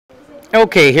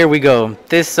Okay, here we go.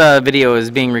 This video is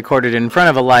being recorded in front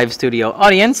of a live studio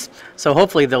audience, so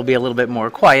hopefully they'll be a little bit more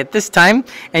quiet this time.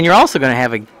 And you're also going to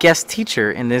have a guest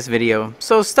teacher in this video.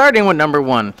 So starting with number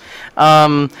 1.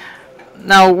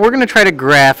 Now we're going to try to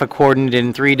graph a coordinate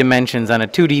in 3 dimensions on a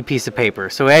 2D piece of paper.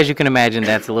 So as you can imagine,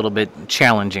 that's a little bit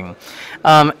challenging.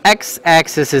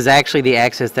 X-axis is actually the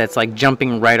axis that's like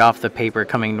jumping right off the paper,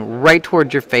 coming right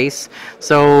towards your face.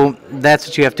 So that's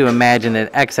what you have to imagine,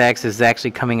 that X-axis is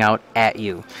actually coming out at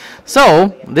you.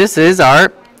 So this is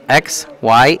our X,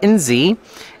 Y, and Z.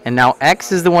 And now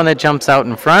X is the one that jumps out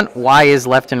in front, Y is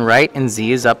left and right, and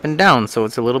Z is up and down. So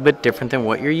it's a little bit different than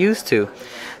what you're used to.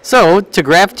 So to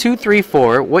graph 2, 3,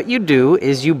 4, what you do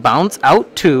is you bounce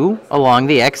out 2 along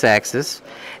the X-axis,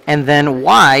 and then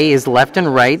Y is left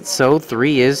and right, so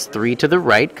 3 is 3 to the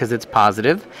right because it's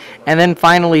positive. And then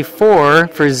finally 4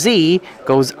 for Z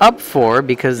goes up 4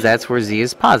 because that's where Z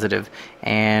is positive.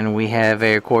 And we have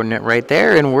a coordinate right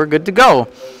there, and we're good to go.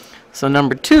 So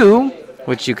number 2,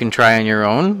 which you can try on your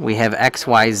own, we have X,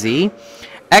 Y, Z.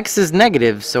 X is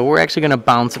negative, so we're actually going to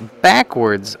bounce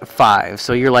backwards 5.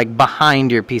 So you're like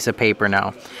behind your piece of paper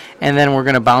now. And then we're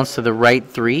going to bounce to the right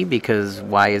 3 because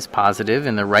Y is positive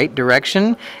in the right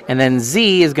direction. And then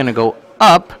Z is going to go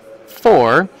up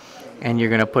 4. And you're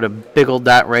going to put a big old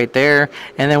dot right there.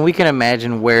 And then we can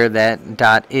imagine where that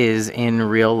dot is in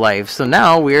real life. So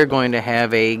now we're going to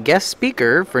have a guest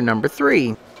speaker for number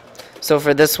 3. So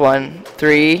for this one,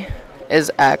 3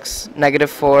 is X, negative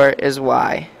 4 is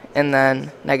Y. And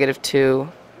then negative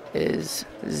 2 is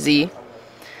Z.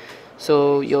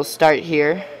 So you'll start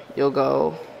here. You'll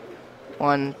go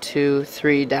 1, 2,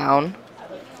 3 down.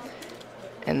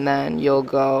 And then you'll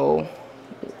go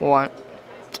 1,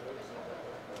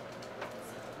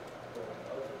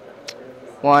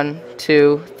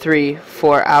 2, 3,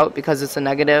 4 out because it's a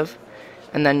negative.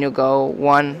 And then you'll go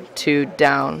 1, 2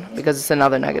 down because it's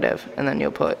another negative. And then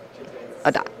you'll put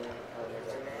a dot.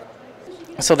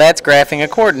 So that's graphing a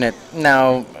coordinate.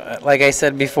 Now, like I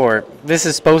said before, this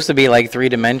is supposed to be like 3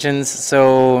 dimensions,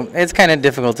 so it's kind of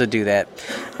difficult to do that.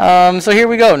 So here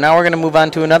we go. Now we're going to move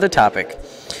on to another topic.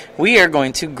 We are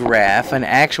going to graph an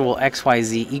actual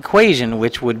XYZ equation,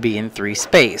 which would be in 3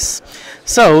 space.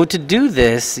 So to do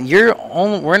this,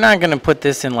 we're not going to put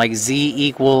this in like Z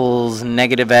equals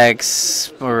negative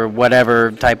X or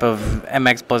whatever type of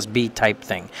MX plus B type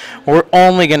thing. We're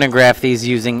only going to graph these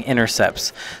using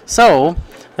intercepts. So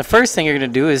the first thing you're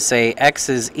going to do is say X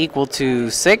is equal to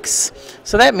 6.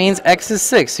 So that means X is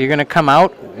 6. So you're going to come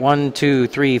out 1, 2,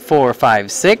 3, 4,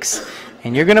 5, 6.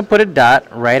 And you're going to put a dot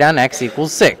right on X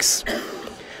equals 6.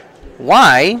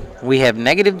 Y, we have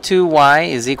negative 2Y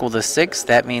is equal to 6.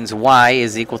 That means Y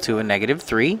is equal to a negative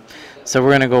 3. So we're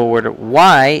going to go where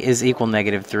Y is equal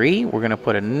negative 3. We're going to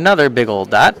put another big old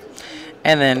dot.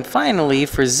 And then finally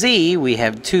for Z, we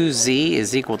have 2Z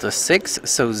is equal to 6.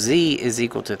 So Z is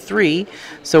equal to 3.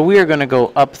 So we are going to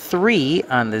go up 3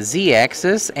 on the Z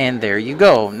axis. And there you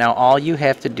go. Now all you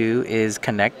have to do is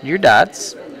connect your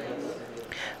dots,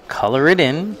 color it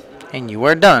in, and you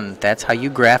are done. That's how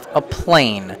you graph a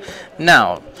plane.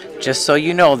 Now, just so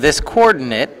you know, this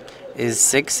coordinate is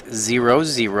 6, 0,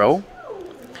 0.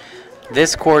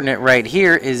 This coordinate right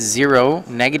here is 0,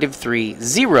 negative 3,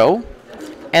 0.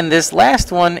 And this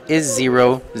last one is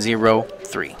 0, 0,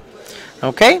 3.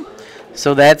 Okay?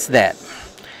 So that's that.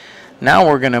 Now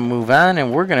we're going to move on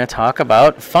and we're going to talk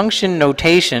about function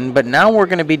notation, but now we're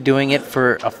going to be doing it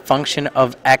for a function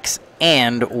of X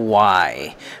and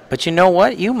Y. But you know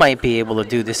what? You might be able to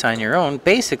do this on your own.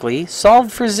 Basically,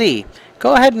 solve for Z.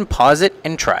 Go ahead and pause it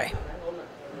and try.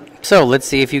 So let's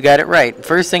see if you got it right.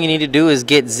 First thing you need to do is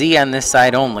get Z on this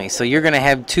side only. So you're going to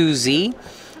have 2Z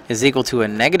is equal to a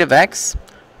negative X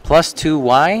plus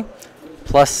 2Y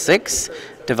plus 6.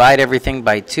 Divide everything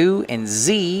by 2, and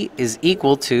Z is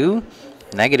equal to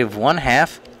negative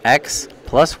 1/2 X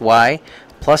plus Y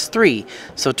plus 3.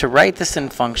 So to write this in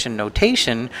function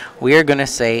notation, we are going to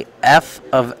say f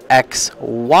of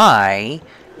xy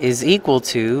is equal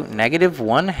to negative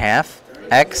 1/2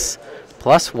 x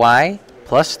plus y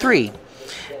plus 3.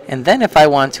 And then if I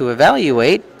want to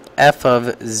evaluate f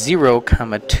of 0,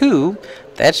 2,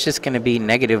 that's just going to be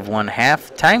negative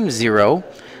 1/2 times 0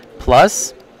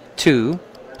 plus 2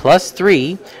 plus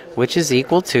 3, which is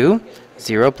equal to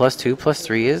 0 plus 2 plus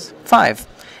 3 is 5.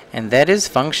 And that is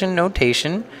function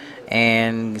notation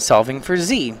and solving for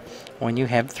Z when you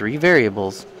have 3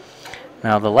 variables.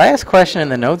 Now the last question in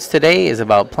the notes today is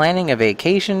about planning a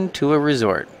vacation to a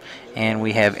resort. and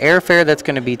we have airfare that's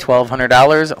going to be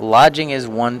 $1,200, lodging is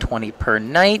 $120 per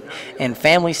night, and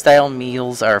family style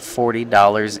meals are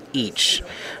 $40 each.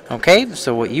 Okay,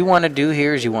 so what you want to do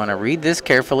here is you want to read this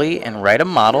carefully and write a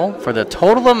model for the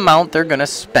total amount they're going to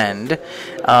spend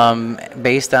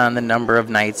based on the number of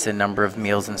nights and number of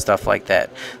meals and stuff like that.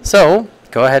 So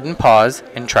go ahead and pause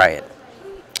and try it.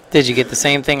 Did you get the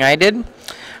same thing I did?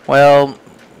 Well,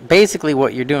 basically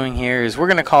what you're doing here is we're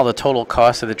going to call the total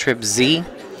cost of the trip Z.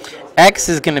 X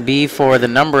is going to be for the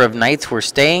number of nights we're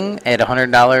staying at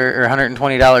 $100 or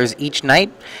 $120 each night,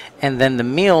 and then the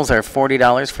meals are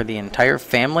 $40 for the entire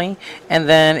family, and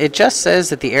then it just says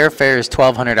that the airfare is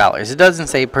 $1,200. It doesn't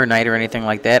say per night or anything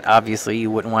like that. Obviously, you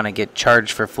wouldn't want to get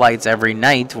charged for flights every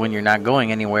night when you're not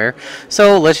going anywhere.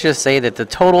 So let's just say that the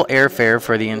total airfare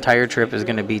for the entire trip is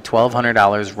going to be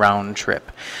 $1,200 round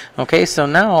trip. Okay, so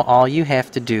now all you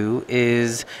have to do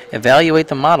is evaluate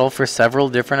the model for several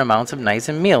different amounts of nights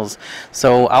and meals.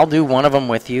 So I'll do one of them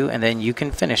with you, and then you can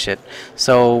finish it.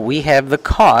 So we have the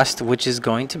cost, which is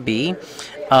going to be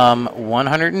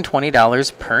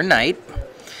 $120 per night.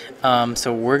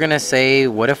 So we're going to say,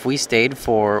 what if we stayed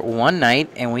for one night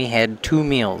and we had 2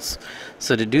 meals?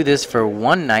 So to do this for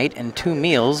one night and 2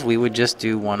 meals, we would just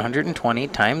do 120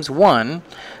 times 1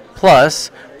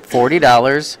 plus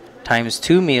 $40 times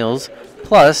 2 meals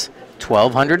plus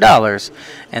 $1,200.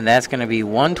 And that's going to be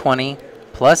 120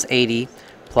 plus 80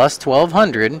 plus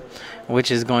 1,200, which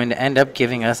is going to end up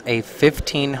giving us a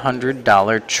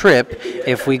 $1,500 trip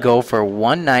if we go for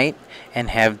one night and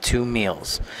have 2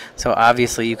 meals. So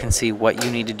obviously you can see what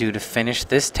you need to do to finish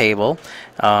this table.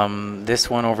 This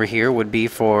one over here would be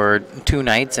for 2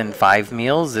 nights and 5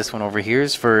 meals. This one over here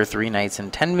is for 3 nights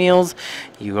and 10 meals.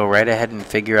 You go right ahead and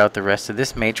figure out the rest of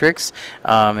this matrix.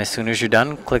 As soon as you're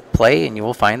done, click play and you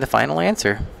will find the final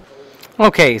answer.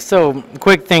 Okay, so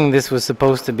quick thing, this was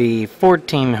supposed to be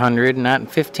 1,400, not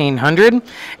 1,500,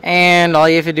 and all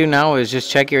you have to do now is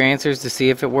just check your answers to see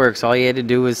if it works. All you had to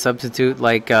do is substitute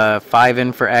like 5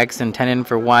 in for X and 10 in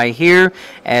for Y here,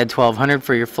 add 1,200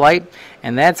 for your flight,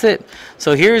 and that's it.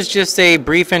 So here's just a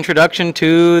brief introduction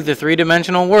to the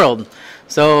three-dimensional world.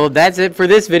 So that's it for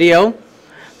this video.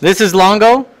 This is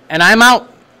Longo, and I'm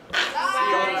out.